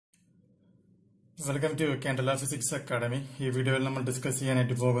Welcome to Candela Physics Academy. ഈ വീഡിയോയിൽ നമ്മൾ ഡിസ്കസ്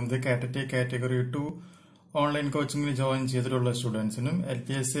ചെയ്യാനായിട്ട് പോകുന്നത് KTET കാറ്റഗറി 2 ഓൺലൈൻ കോച്ചിങ്ങിൽ ജോയിൻ ചെയ്തിട്ടുള്ള സ്റ്റുഡൻസിനും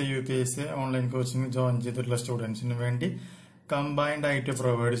LPSA UPSA ഓൺലൈൻ കോച്ചിങ്ങിൽ ജോയിൻ ചെയ്തിട്ടുള്ള സ്റ്റുഡൻസിനും വേണ്ടി കമ്പൈൻഡ് ആയിട്ട്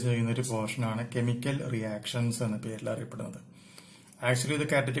പ്രൊവൈഡ് ചെയ്യുന്ന ഒരു പോർഷനാണ് കെമിക്കൽ റിയാക്ഷൻസ് എന്ന പേരിൽ അറിയപ്പെടുന്നത്. ആക്ച്വലി ഇത്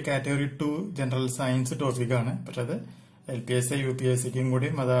KTET കാറ്റഗറി 2 ജനറൽ സയൻസ് ടോപ്പിക്കാണ്. പക്ഷെ അത് LPSA UPSAക്കും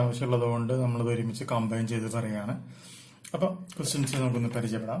കൂടിയും അത് ആവശ്യമുള്ളതുകൊണ്ട് നമ്മളത് ഒരുമിച്ച് കമ്പൈൻ ചെയ്ത് പറയുകയാണ്. അപ്പൊ ക്വസ്റ്റ്യൻസ് നമുക്കൊന്ന്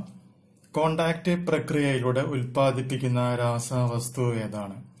പരിചയപ്പെടാം. കോണ്ടാക്ട് പ്രക്രിയയിലൂടെ ഉൽപ്പാദിപ്പിക്കുന്ന രാസവസ്തു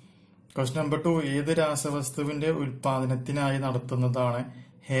ഏതാണ്? ക്വസ്റ്റ്യൻ നമ്പർ 2, ഏത് രാസവസ്തുവിന്റെ ഉൽപാദനത്തിനായി നടത്തുന്നതാണ്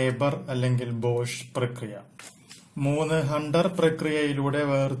ഹേബർ അല്ലെങ്കിൽ ബോഷ് പ്രക്രിയ? 3, ഹണ്ടർ പ്രക്രിയയിലൂടെ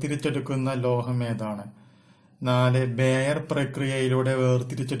വേർതിരിച്ചെടുക്കുന്ന ലോഹം ഏതാണ്? 4, ബേയർ പ്രക്രിയയിലൂടെ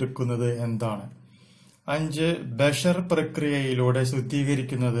വേർതിരിച്ചെടുക്കുന്നത് എന്താണ്? 5, ബെഷർ പ്രക്രിയയിലൂടെ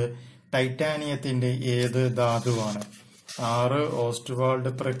ശുദ്ധീകരിക്കുന്നത് ടൈറ്റാനിയത്തിന്റെ ഏത് ധാതുവാണ്? 6, ഓസ്റ്റ്വാൾഡ്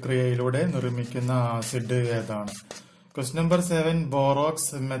പ്രക്രിയയിലൂടെ നിർമ്മിക്കുന്ന ആസിഡ് ഏതാണ്? ക്വസ്റ്റ്യൻ നമ്പർ 7,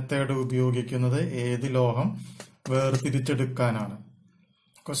 ബോറോക്സ് മെത്തേഡ് ഉപയോഗിക്കുന്നത് ഏത് ലോഹം വേർതിരിച്ചെടുക്കാനാണ്?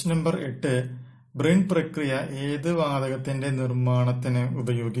 ക്വസ്റ്റ്യൻ നമ്പർ 8, ബ്രിൻ പ്രക്രിയ ഏത് വാതകത്തിന്റെ നിർമ്മാണത്തിന്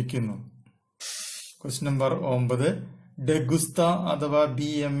ഉപയോഗിക്കുന്നു? ക്വസ്റ്റ്യൻ നമ്പർ 9, ഡെഗുസ്ത അഥവാ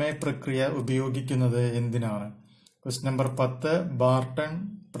BMA പ്രക്രിയ ഉപയോഗിക്കുന്നത് എന്തിനാണ്? ക്വസ്റ്റ്യൻ നമ്പർ 10, ബാർട്ടൺ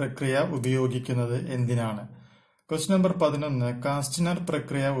പ്രക്രിയ ഉപയോഗിക്കുന്നത് എന്തിനാണ്? ക്വസ്റ്റ്യൻ നമ്പർ 11, കാസ്റ്റ്നർ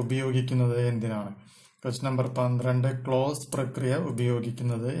പ്രക്രിയ ഉപയോഗിക്കുന്നത് എന്തിനാണ്? ക്വസ്റ്റ്യൻ നമ്പർ 12, ക്ലോസ് പ്രക്രിയ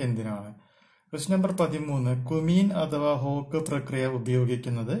ഉപയോഗിക്കുന്നത് എന്തിനാണ്? ക്വസ്റ്റ്യൻ നമ്പർ 13, കുമീൻ അഥവാ ഹോക്ക് പ്രക്രിയ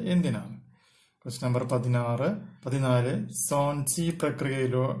ഉപയോഗിക്കുന്നത് എന്തിനാണ്? ക്വസ്റ്റ്യൻ നമ്പർ 14, സോൺസി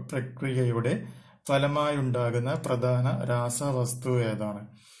പ്രക്രിയയുടെ ഫലമായുണ്ടാകുന്ന പ്രധാന രാസവസ്തു ഏതാണ്?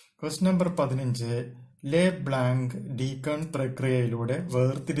 ക്വസ്റ്റ്യൻ നമ്പർ 15, ലെ ബ്ലാങ്ക് ഡീകൺ പ്രക്രിയയിലൂടെ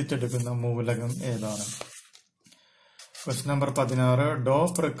വേർതിരിച്ചെടുക്കുന്ന മൂലകം ഏതാണ്? ക്വസ്റ്റ്യൻ നമ്പർ 16, ഡോ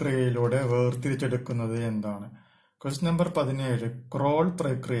പ്രക്രിയയിലൂടെ വേർതിരിച്ചെടുക്കുന്നത് എന്താണ്? ക്വസ്റ്റ്യൻ നമ്പർ 17, ക്രോൾ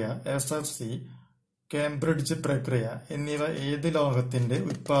പ്രക്രിയ, FFC, കേംബ്രിഡ്ജ് പ്രക്രിയ എന്നിവ ഏത് ലോഹത്തിന്റെ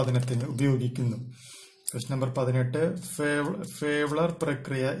ഉത്പാദനത്തിന് ഉപയോഗിക്കുന്നു? ക്വസ്റ്റ്യൻ നമ്പർ 18, ഫേവ്ലർ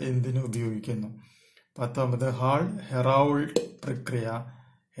പ്രക്രിയ എന്തിനു ഉപയോഗിക്കുന്നു? 19,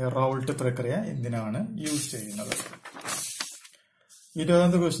 ഹെറൗൾട്ട് പ്രക്രിയ എന്തിനാണ് യൂസ് ചെയ്യുന്നത്?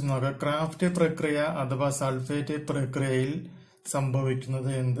 20ാമത്തെ ക്വസ്റ്റ്യൻ നോക്കാം. ക്രാഫ്റ്റ് പ്രക്രിയ അഥവാ സൾഫേറ്റ് പ്രക്രിയയിൽ സംഭവിക്കുന്നത്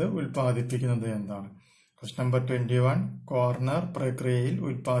എന്ത്, ഉൽപ്പാദിപ്പിക്കുന്നത് എന്താണ്? ക്വസ്റ്റ്യൻ നമ്പർ 21, കോർണർ പ്രക്രിയയിൽ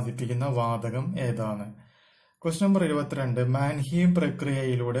ഉൽപ്പാദിപ്പിക്കുന്ന വാതകം ഏതാണ്? ക്വസ്റ്റ്യൻ നമ്പർ 22, മാൻഹീം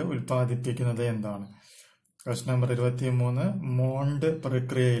പ്രക്രിയയിലൂടെ ഉൽപ്പാദിപ്പിക്കുന്നത് എന്താണ്? ക്വസ്റ്റ്യൻ നമ്പർ 23, മോണ്ട്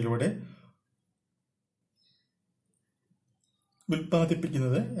പ്രക്രിയയിലൂടെ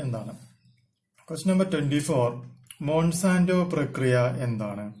ഉൽപ്പാദിപ്പിക്കുന്നത് എന്താണ്? ക്വസ്റ്റ്യൻ നമ്പർ 24, മോൺസാന്റോ പ്രക്രിയ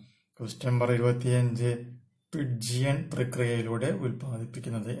എന്താണ്? ക്വസ്റ്റ്യൻ നമ്പർ 25, പിഡ്ജിയൻ പ്രക്രിയയിലൂടെ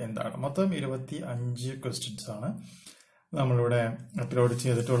ഉൽപ്പാദിപ്പിക്കുന്നത് എന്താണ്? മൊത്തം 25 ക്വസ്റ്റ്യൻസ് ആണ് നമ്മളിവിടെ അപ്ലോഡ്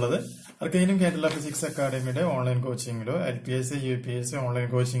ചെയ്തിട്ടുള്ളത്. ആർക്കെങ്കിലും Kerala physics അക്കാഡമിയുടെ online കോച്ചിങ്ങിലോ LPSA UPSA online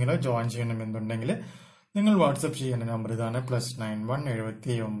കോച്ചിങ്ങിലോ join ചെയ്യണമെന്നുണ്ടെങ്കിൽ നിങ്ങൾ വാട്സപ്പ് ചെയ്യേണ്ട നമ്പർ ഇതാണ്: +91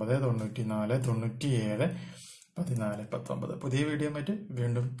 79 94 97 14 19. പുതിയ വീഡിയോ ആയിട്ട്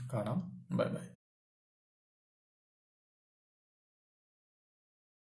വീണ്ടും കാണാം. Bye bye.